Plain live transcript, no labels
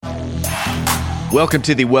Welcome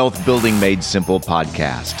to the Wealth Building Made Simple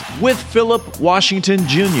podcast with Philip Washington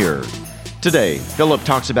Jr. Today, Philip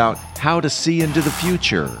talks about how to see into the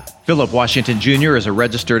future. Philip Washington Jr. is a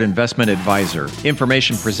registered investment advisor.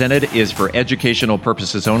 Information presented is for educational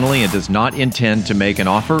purposes only and does not intend to make an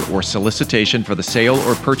offer or solicitation for the sale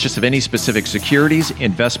or purchase of any specific securities,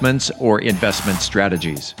 investments, or investment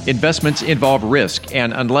strategies. Investments involve risk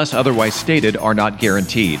and, unless otherwise stated, are not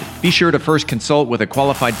guaranteed. Be sure to first consult with a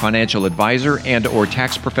qualified financial advisor and/or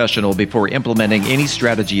tax professional before implementing any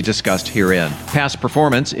strategy discussed herein. Past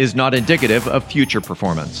performance is not indicative of future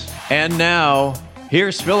performance. And now,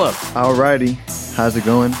 here's Philip. Alrighty, how's it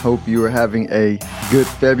going? Hope you are having a good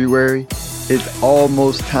February. It's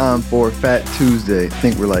almost time for Fat Tuesday. I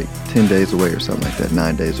think we're like 10 days away or something like that,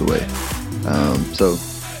 9 days away. So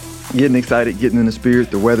getting excited, getting in the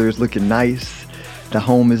spirit. The weather is looking nice. The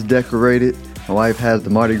home is decorated. My wife has the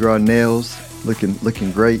Mardi Gras nails,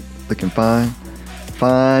 looking great, looking fine.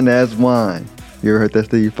 Fine as wine. You ever heard that,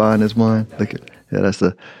 Steve? Fine as wine? Yeah, that's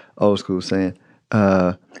the old school saying.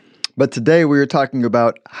 But today we are talking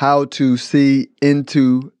about how to see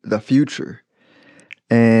into the future.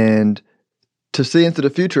 And to see into the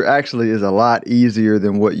future actually is a lot easier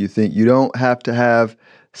than what you think. You don't have to have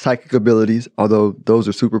psychic abilities, although those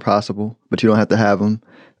are super possible, but you don't have to have them.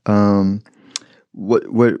 What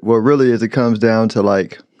really is, it comes down to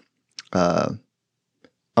like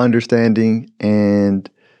understanding and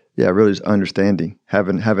really just understanding,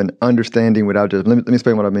 having understanding without just. Let me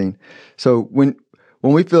explain what I mean. So when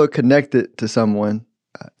we feel connected to someone,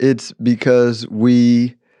 it's because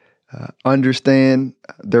we understand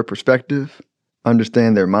their perspective,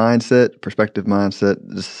 understand their mindset, perspective, mindset,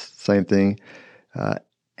 the same thing,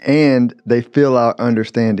 and they feel our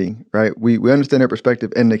understanding, right? We understand their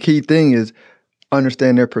perspective, and the key thing is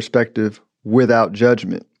understand their perspective without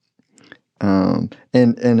judgment. And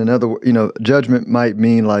another, judgment might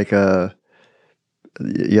mean like, like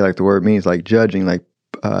the word means, like judging, like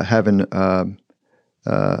having a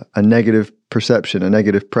negative perception, a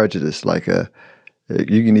negative prejudice, like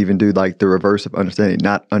you can even do like the reverse of understanding,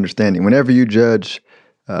 not understanding. Whenever you judge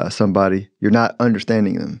somebody, you're not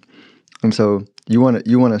understanding them, and so you want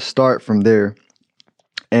to start from there.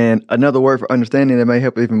 And another word for understanding that may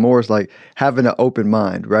help even more is like having an open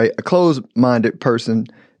mind, right? A closed-minded person,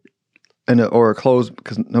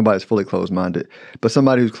 because nobody's fully closed-minded, but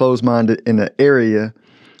somebody who's closed-minded in an area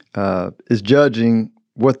is judging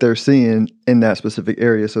what they're seeing in that specific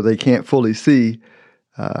area, so they can't fully see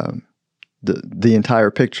the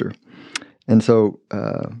entire picture. And so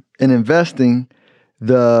in investing,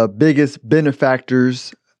 the biggest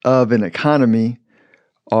benefactors of an economy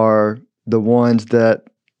are the ones that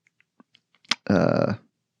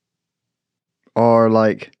are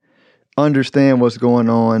like understand what's going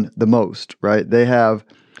on the most, right? They have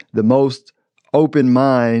the most open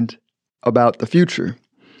mind about the future.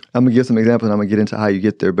 I'm gonna give some examples, and I'm gonna get into how you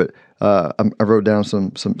get there. But I wrote down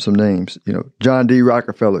some names. John D.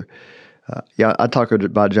 Rockefeller. I talk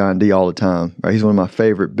about John D. all the time. Right, he's one of my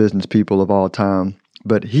favorite business people of all time.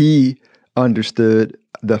 But he understood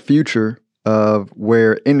the future of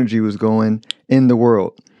where energy was going in the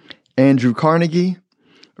world. Andrew Carnegie,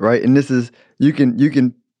 right, and this is you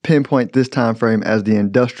can pinpoint this time frame as the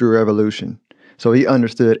Industrial Revolution. So he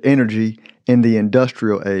understood energy in the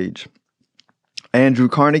industrial age. Andrew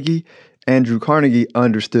Carnegie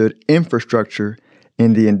understood infrastructure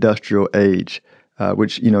in the industrial age,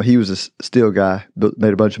 which, he was a steel guy,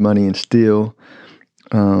 made a bunch of money in steel.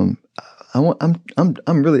 I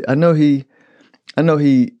know he,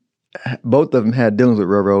 both of them had dealings with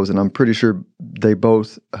railroads, and I'm pretty sure they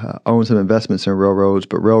both owned some investments in railroads,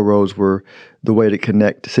 but railroads were the way to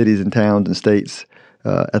connect cities and towns and states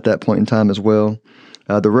at that point in time as well.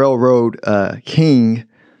 The railroad king,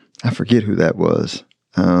 I forget who that was.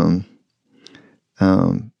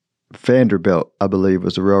 Vanderbilt, I believe,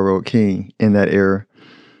 was the railroad king in that era.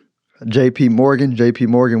 J.P. Morgan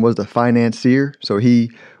was the financier. So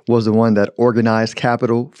he was the one that organized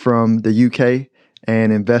capital from the UK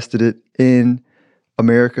and invested it in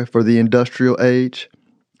America for the industrial age.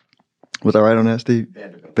 Was I right on that, Steve?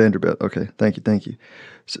 Vanderbilt. Okay. Thank you.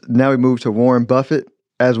 So now we move to Warren Buffett.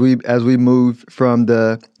 As we move from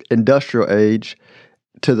the industrial age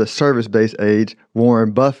to the service-based age,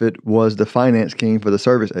 Warren Buffett was the finance king for the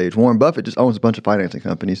service age. Warren Buffett just owns a bunch of financing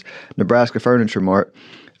companies. Nebraska Furniture Mart,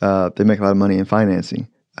 they make a lot of money in financing.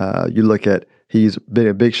 You look at, he's been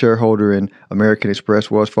a big shareholder in American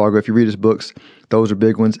Express, Wells Fargo. If you read his books, those are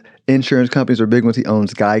big ones. Insurance companies are big ones. He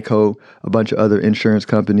owns Geico, a bunch of other insurance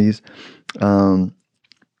companies.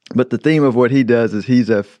 But the theme of what he does is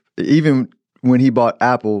even when he bought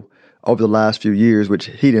Apple over the last few years, which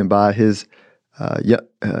he didn't buy, his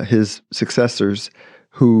his successors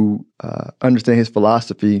who understand his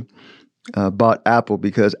philosophy bought Apple,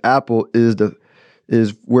 because Apple is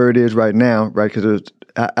where it is right now, right? Because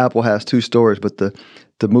Apple has two stories, but the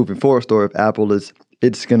moving forward story of Apple is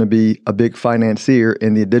it's going to be a big financier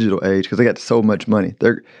in the digital age because they got so much money.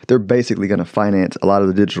 They're basically going to finance a lot of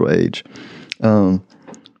the digital age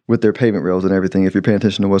with their payment rails and everything. If you're paying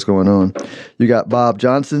attention to what's going on, you got Bob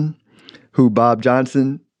Johnson, guy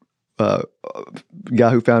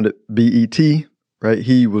who founded BET, right?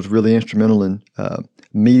 He was really instrumental in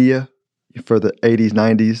media for the 80s,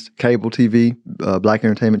 90s, cable TV, black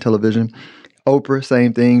entertainment television. Oprah,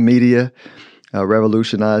 same thing, media,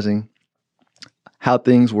 revolutionizing how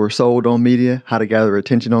things were sold on media, how to gather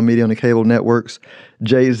attention on media on the cable networks.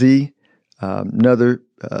 Jay-Z, another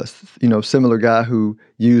similar guy who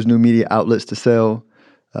used new media outlets to sell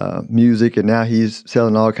music, and now he's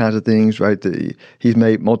selling all kinds of things, right? He's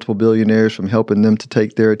made multiple billionaires from helping them to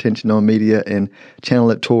take their attention on media and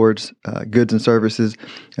channel it towards goods and services,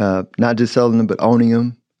 not just selling them, but owning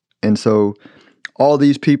them. And so all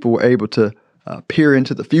these people were able to peer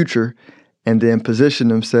into the future and then position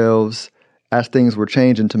themselves as things were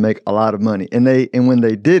changing to make a lot of money. And when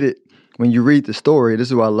they did it, when you read the story, this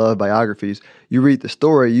is why I love biographies. You read the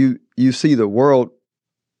story, you see the world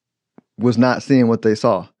was not seeing what they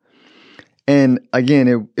saw. And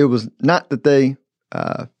again, it was not that they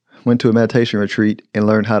went to a meditation retreat and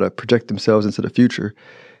learned how to project themselves into the future.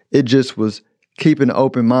 It just was keeping an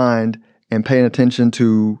open mind and paying attention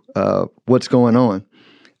to what's going on.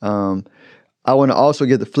 I want to also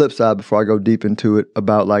get the flip side before I go deep into it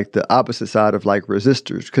about like the opposite side of like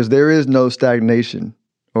resistors, because there is no stagnation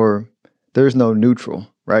or there's no neutral,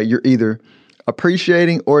 right? You're either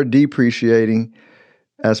appreciating or depreciating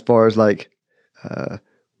as far as like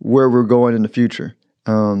where we're going in the future.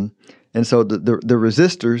 And so the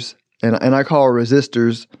resistors, and I call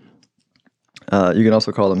resistors, you can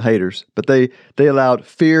also call them haters, but they allowed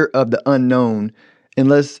fear of the unknown,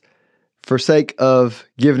 unless for sake of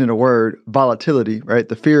giving it a word, volatility, right?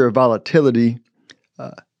 The fear of volatility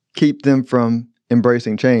keep them from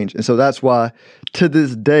embracing change. And so that's why to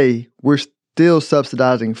this day, we're still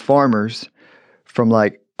subsidizing farmers from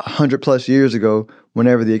like 100 plus years ago,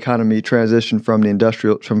 whenever the economy transitioned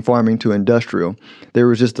from farming to industrial. There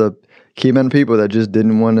was just a key amount of people that just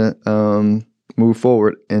didn't want to move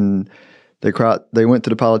forward, and they went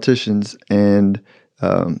to the politicians and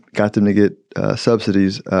got them to get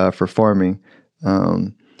subsidies for farming.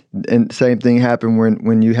 And same thing happened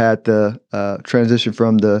when you had the transition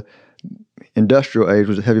from the industrial age,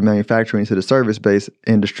 which was heavy manufacturing, to the service-based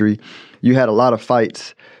industry. You had a lot of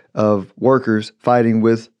fights of workers fighting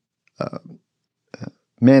with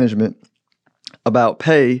management about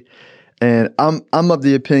pay. And I'm of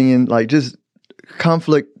the opinion, like, just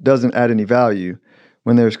conflict doesn't add any value.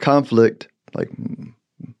 When there's conflict, like,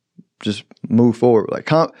 just move forward.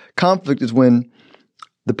 Like conflict is when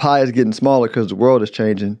the pie is getting smaller because the world is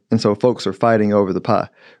changing, and so folks are fighting over the pie,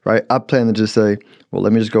 right? I plan to just say, well,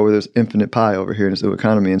 let me just go where there's infinite pie over here in this new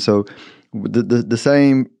economy. And so the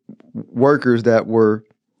same workers that were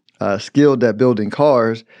skilled at building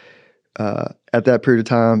cars at that period of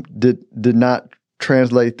time did not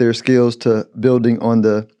translate their skills to building on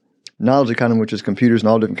the knowledge economy, which is computers and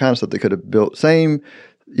all different kinds of stuff they could have built.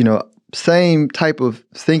 Same type of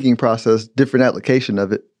thinking process, different application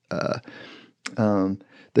of it.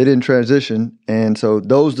 They didn't transition, and so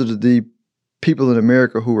those are the people in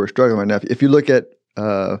America who are struggling right now. If you look at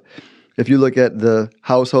the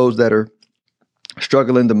households that are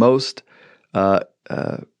struggling the most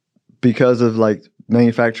because of like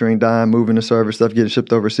manufacturing dying, moving to service, stuff getting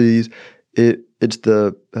shipped overseas, it's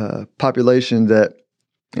the population that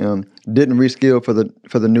didn't reskill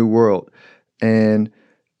for the new world. And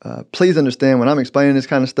please understand, when I'm explaining this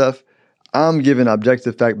kind of stuff, I'm giving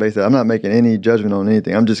objective fact-based. I'm not making any judgment on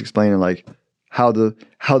anything. I'm just explaining like how the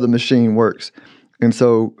machine works. And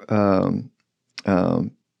so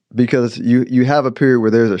because you have a period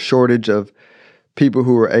where there's a shortage of people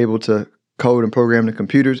who are able to code and program the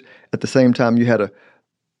computers, at the same time you had a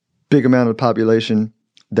big amount of the population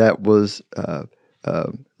that was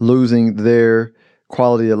losing their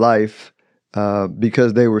quality of life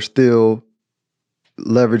because they were still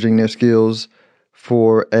leveraging their skills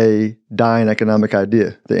for a dying economic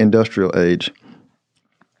idea, the industrial age.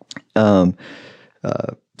 Same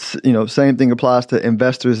thing applies to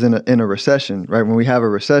investors in a recession, right? When we have a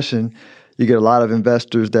recession, you get a lot of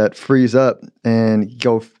investors that freeze up and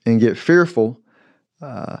go and get fearful,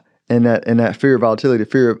 and that fear of volatility,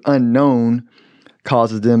 fear of unknown,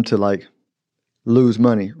 causes them to like lose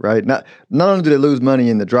money, right? Not only do they lose money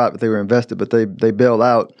in the drop that they were invested, but they bail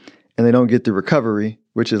out and they don't get the recovery,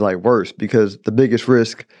 which is like worse, because the biggest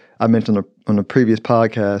risk I mentioned on the previous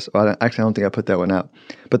podcast, I don't think I put that one out,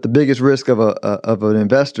 but the biggest risk of an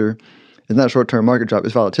investor is not short-term market drop,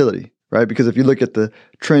 it's volatility, right? Because if you look at the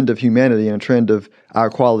trend of humanity and a trend of our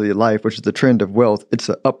quality of life, which is the trend of wealth, it's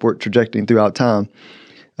an upward trajectory throughout time.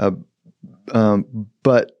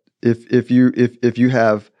 But if you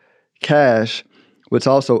have cash, what's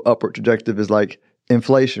also upward trajectory is like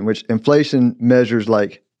inflation, which inflation measures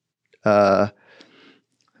like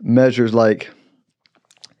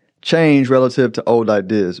change relative to old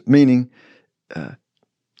ideas. Meaning,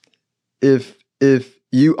 if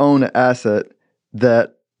you own an asset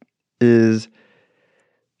that is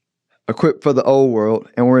equipped for the old world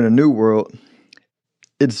and we're in a new world,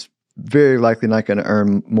 it's very likely not going to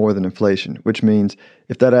earn more than inflation, which means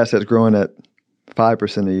if that asset's growing at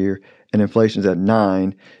 5% a year and inflation's at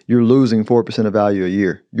 9%, you're losing 4% of value a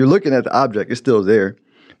year. You're looking at the object, it's still there,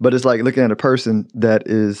 but it's like looking at a person that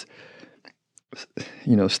is,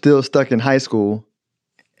 still stuck in high school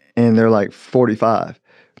and they're like 45.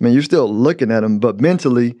 I mean, you're still looking at them, but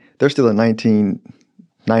mentally they're still in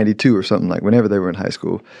 1992 or something, like whenever they were in high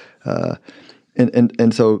school.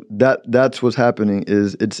 And so that's what's happening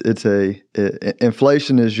is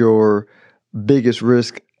inflation is your biggest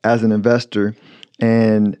risk as an investor,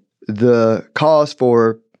 and the cause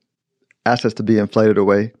for assets to be inflated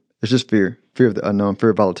away is just fear of the unknown,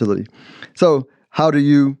 fear of volatility. So how do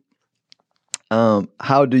you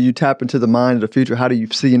tap into the mind of the future? How do you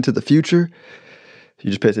see into the future? You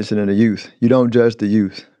just pay attention to the youth. You don't judge the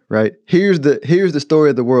youth, right? Here's the story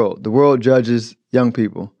of the world. The world judges young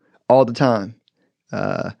people all the time.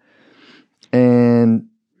 And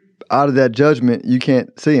out of that judgment, you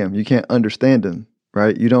can't see them. You can't understand them,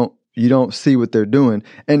 right? You don't see what they're doing.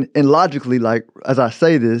 And logically, like, as I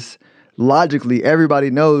say this, logically, everybody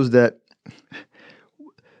knows that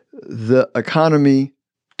the economy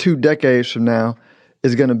 2 decades from now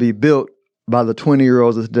is going to be built by the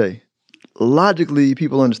 20-year-olds of today. Logically,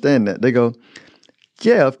 people understand that. They go,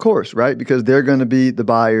 yeah, of course, right? Because they're going to be the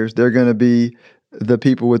buyers. They're going to be the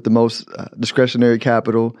people with the most discretionary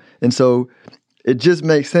capital. And so it just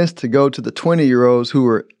makes sense to go to the 20-year-olds who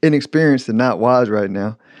are inexperienced and not wise right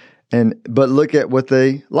now. But look at what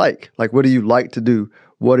they like. Like, what do you like to do?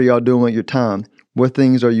 What are y'all doing with your time? What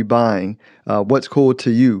things are you buying? What's cool to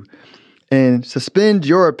you? And suspend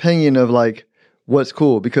your opinion of like what's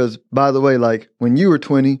cool. Because, by the way, like when you were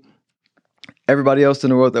 20, everybody else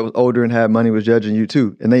in the world that was older and had money was judging you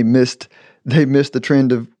too. And they missed the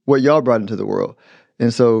trend of what y'all brought into the world.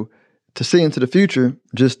 And so to see into the future,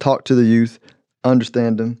 just talk to the youth,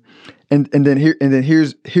 understand them. And then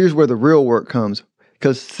here's where the real work comes.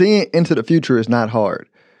 Because seeing into the future is not hard,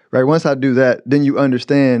 right? Once I do that, then you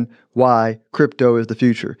understand why crypto is the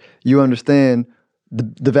future. You understand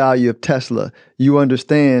the value of Tesla. You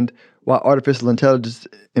understand why artificial intelligence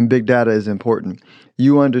and big data is important.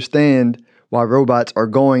 You understand why robots are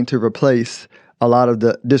going to replace a lot of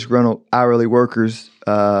the disgruntled hourly workers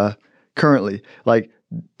currently. Like,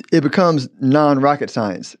 it becomes non-rocket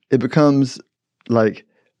science. It becomes like,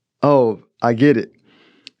 oh, I get it.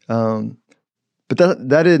 But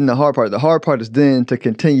that isn't the hard part. The hard part is then to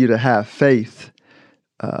continue to have faith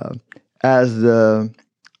as the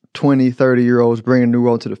 20, 30-year-olds bring a new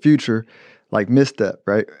world to the future, like misstep,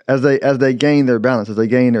 right? As they gain their balance, as they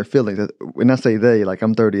gain their feelings. When I say they, like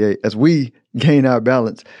I'm 38, as we gain our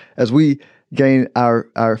balance, as we gain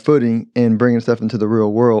our footing in bringing stuff into the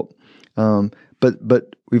real world.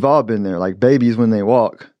 But we've all been there, like babies when they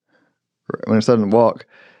walk, when they're starting to walk,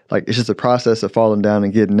 like it's just a process of falling down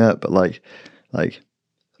and getting up. But like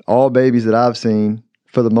all babies that I've seen,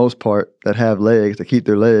 for the most part, that have legs, that keep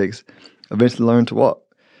their legs, eventually learn to walk.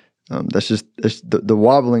 The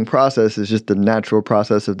wobbling process is just the natural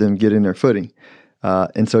process of them getting their footing.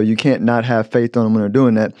 And so you can't not have faith on them when they're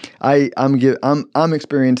doing that. I'm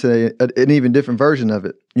experiencing an even different version of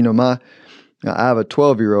it. I have a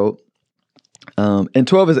 12-year-old, and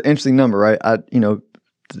 12 is an interesting number, right?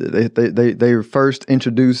 They first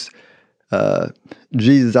introduced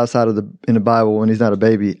Jesus outside of in the Bible when he's not a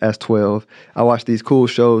baby as 12. I watch these cool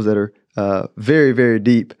shows that are very, very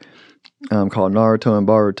deep, called Naruto and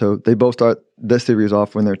Boruto. They both start this series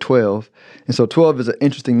off when they're 12. And so 12 is an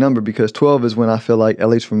interesting number because 12 is when I feel like, at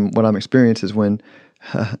least from what I'm experiencing, is when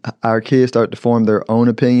our kids start to form their own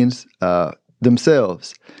opinions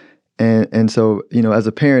themselves. And so, as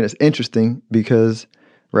a parent, it's interesting because,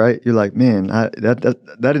 right, you're like, man, that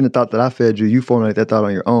isn't the thought that I fed you. You formulate that thought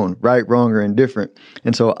on your own, right, wrong, or indifferent.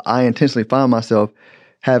 And so I intentionally find myself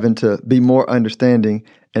having to be more understanding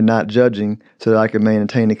and not judging so that I can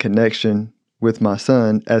maintain a connection with my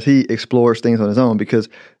son as he explores things on his own, because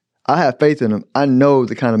I have faith in him. I know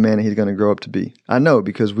the kind of man that he's going to grow up to be. I know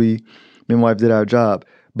because me and my wife did our job.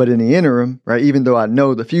 But in the interim, right, even though I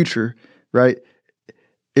know the future, right,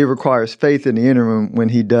 it requires faith in the interim when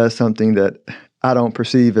he does something that I don't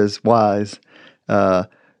perceive as wise. But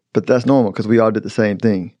that's normal because we all did the same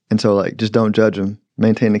thing. And so, like, just don't judge him.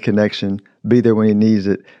 Maintain the connection. Be there when he needs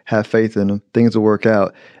it. Have faith in him. Things will work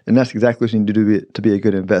out. And that's exactly what you need to do to be a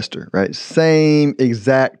good investor, right? Same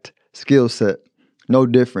exact skill set, no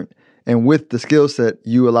different. And with the skill set,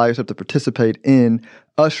 you allow yourself to participate in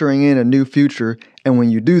ushering in a new future. And when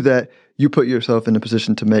you do that, you put yourself in a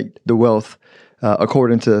position to make the wealth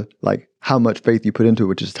according to like how much faith you put into it,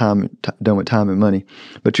 which is time done with time and money.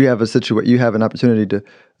 But you have you have an opportunity to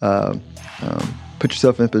put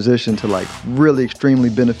yourself in a position to like really extremely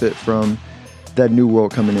benefit from that new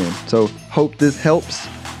world coming in. So hope this helps.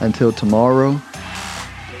 Until tomorrow,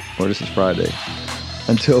 or this is Friday.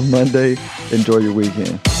 Until Monday, enjoy your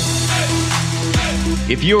weekend.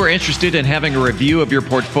 If you are interested in having a review of your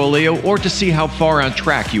portfolio or to see how far on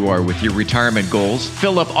track you are with your retirement goals,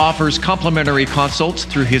 Philip offers complimentary consults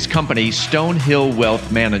through his company, Stonehill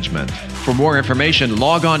Wealth Management. For more information,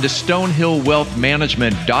 log on to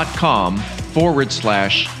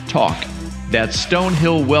stonehillwealthmanagement.com/talk. That's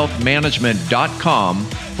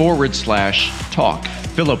stonehillwealthmanagement.com/talk.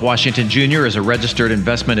 Philip Washington Jr. is a registered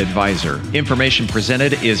investment advisor. Information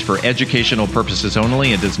presented is for educational purposes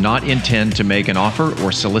only and does not intend to make an offer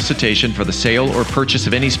or solicitation for the sale or purchase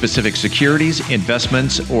of any specific securities,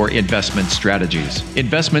 investments, or investment strategies.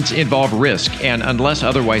 Investments involve risk and, unless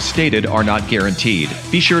otherwise stated, are not guaranteed.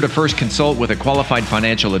 Be sure to first consult with a qualified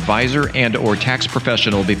financial advisor and/or tax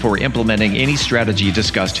professional before implementing any strategy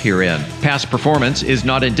discussed herein. Past performance is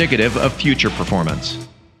not indicative of future performance.